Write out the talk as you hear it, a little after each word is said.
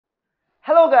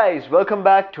Hello guys, welcome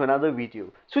back to another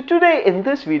video. So today in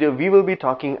this video we will be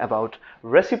talking about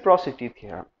reciprocity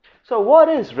theorem. So what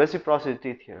is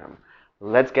reciprocity theorem?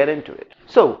 Let's get into it.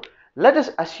 So let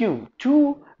us assume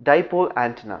two dipole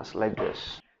antennas like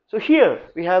this. So here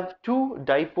we have two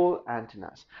dipole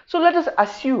antennas. So let us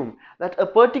assume that a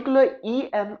particular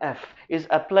EMF is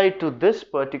applied to this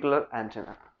particular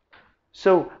antenna.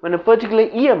 So when a particular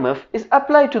EMF is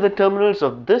applied to the terminals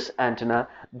of this antenna,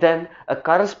 then a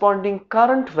corresponding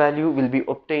current value will be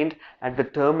obtained at the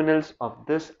terminals of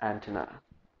this antenna.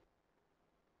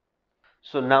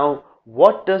 So now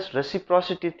what does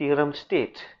reciprocity theorem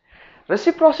state?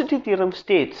 Reciprocity theorem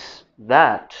states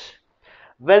that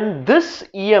when this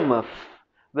EMF,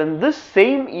 when this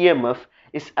same EMF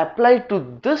is applied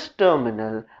to this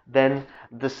terminal, then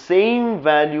the same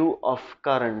value of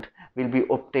current will be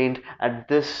obtained at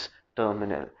this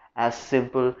terminal. As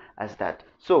simple as that.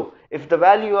 So if the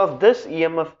value of this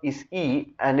EMF is E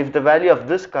and if the value of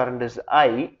this current is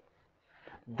I,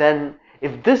 then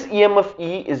if this EMF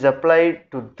E is applied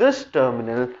to this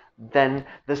terminal, then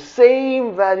the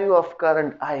same value of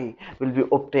current I will be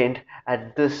obtained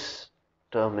at this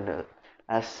terminal.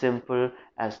 As simple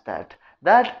as that.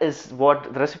 That is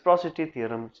what the reciprocity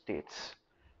theorem states.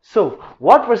 So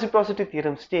what reciprocity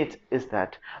theorem states is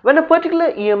that when a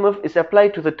particular EMF is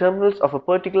applied to the terminals of a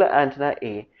particular antenna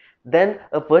A, then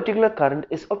a particular current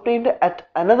is obtained at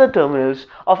another terminals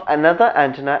of another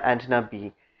antenna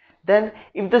B. Then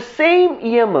if the same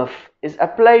EMF is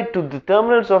applied to the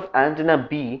terminals of antenna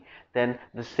B, then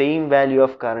the same value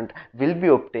of current will be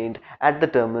obtained at the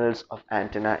terminals of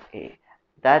antenna A.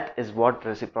 That is what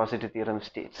reciprocity theorem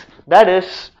states. That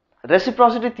is,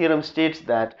 reciprocity theorem states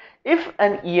that if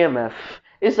an EMF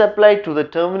is applied to the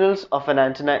terminals of an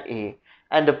antenna A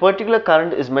and a particular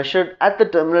current is measured at the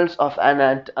terminals of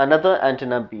another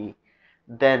antenna B,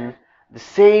 then the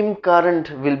same current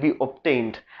will be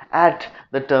obtained at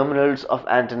the terminals of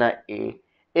antenna A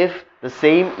if the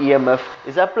same EMF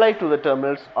is applied to the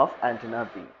terminals of antenna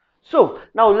B. So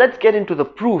now let's get into the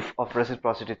proof of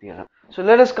reciprocity theorem. So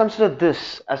let us consider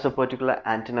this as a particular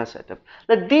antenna setup.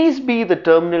 Let these be the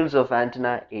terminals of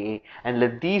antenna A and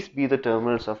let these be the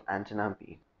terminals of antenna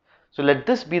B. So let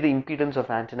this be the impedance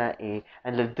of antenna A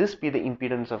and let this be the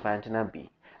impedance of antenna B.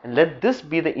 And let this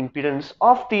be the impedance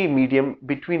of the medium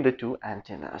between the two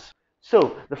antennas.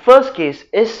 So the first case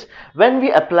is when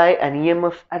we apply an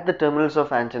EMF at the terminals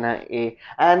of antenna A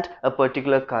and a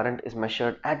particular current is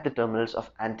measured at the terminals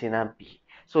of antenna B.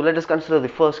 So let us consider the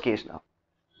first case now.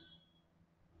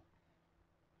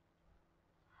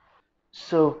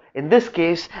 So in this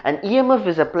case, an EMF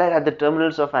is applied at the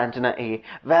terminals of antenna A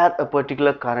where a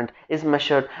particular current is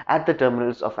measured at the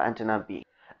terminals of antenna B.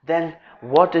 Then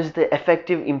what is the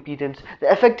effective impedance?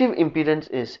 The effective impedance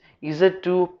is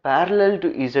Z2 parallel to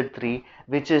Z3,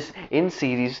 which is in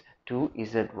series to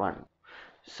Z1.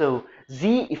 So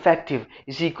Z effective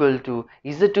is equal to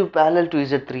Z2 parallel to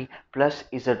Z3 plus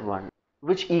Z1,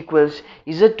 which equals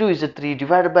Z2 Z3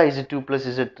 divided by Z2 plus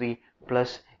Z3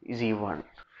 plus Z1,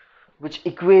 which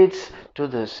equates to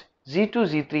this Z2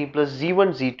 Z3 plus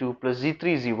Z1 Z2 plus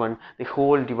Z3 Z1, the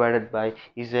whole divided by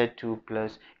Z2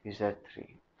 plus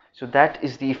Z3. So that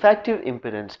is the effective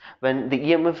impedance when the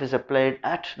EMF is applied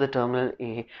at the terminal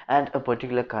A and a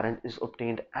particular current is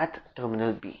obtained at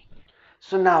terminal B.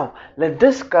 So now let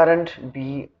this current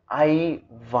be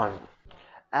I1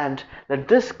 and let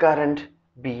this current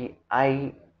be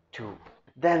I2.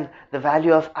 Then the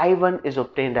value of I1 is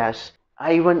obtained as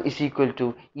I1 is equal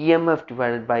to EMF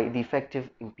divided by the effective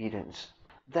impedance.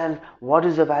 Then what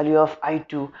is the value of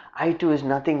I2? I2 is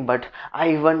nothing but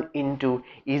I1 into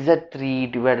Z3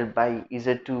 divided by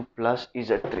Z2 plus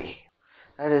Z3.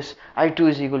 That is, I2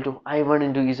 is equal to I1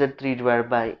 into Z3 divided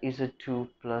by Z2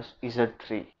 plus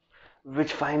Z3,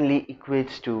 which finally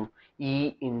equates to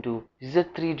E into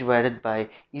Z3 divided by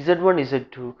Z1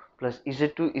 Z2 plus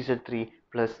Z2 Z3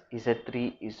 plus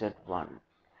Z3 Z1.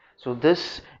 So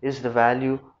this is the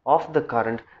value of the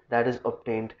current that is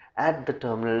obtained at the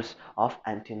terminals of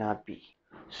antenna B.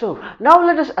 So now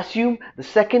let us assume the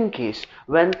second case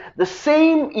when the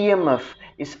same EMF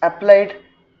is applied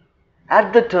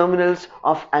at the terminals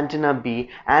of antenna B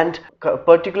and a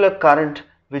particular current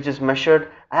which is measured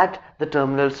at the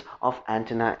terminals of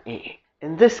antenna A.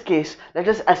 In this case, let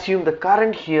us assume the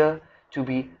current here to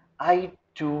be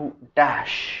I2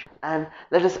 dash and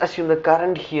let us assume the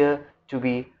current here to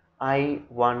be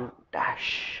I1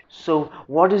 dash. So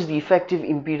what is the effective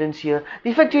impedance here? The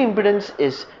effective impedance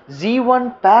is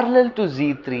Z1 parallel to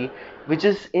Z3, which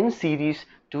is in series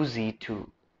to Z2.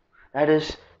 That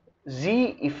is,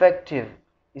 Z effective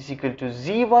is equal to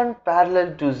Z1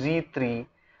 parallel to Z3,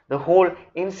 the whole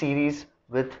in series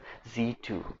with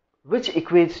Z2, which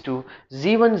equates to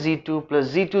Z1 Z2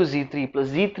 plus Z2 Z3 plus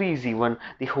Z3 Z1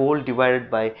 the whole divided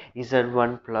by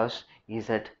Z1 plus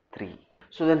Z3.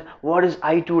 So then what is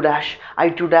I2 dash?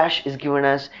 I2 dash is given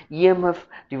as EMF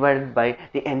divided by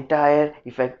the entire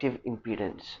effective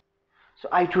impedance. So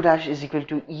I2 dash is equal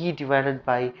to E divided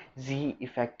by Z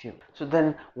effective. So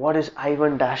then what is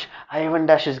I1 dash? I1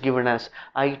 dash is given as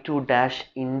I2 dash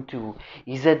into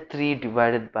Z3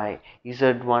 divided by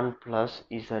Z1 plus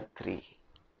Z3.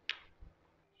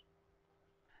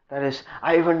 That is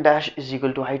I1 dash is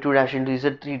equal to I2 dash into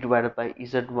Z3 divided by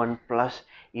Z1 plus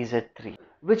Z3,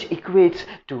 which equates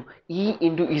to E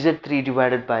into Z3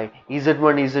 divided by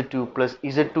Z1 Z2 plus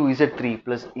Z2 Z3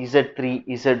 plus Z3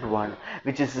 Z1,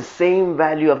 which is the same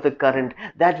value of the current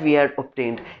that we had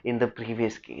obtained in the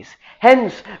previous case.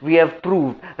 Hence we have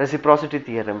proved reciprocity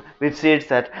theorem, which states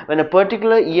that when a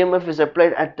particular EMF is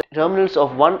applied at the terminals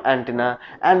of one antenna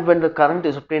and when the current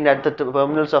is obtained at the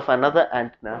terminals of another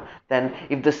antenna, then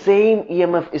if the same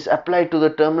EMF is applied to the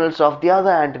terminals of the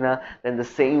other antenna, then the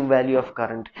same value of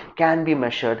current can be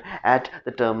measured at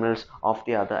the terminals of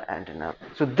the other antenna.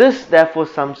 So this therefore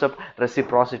sums up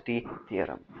reciprocity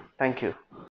theorem. Thank you.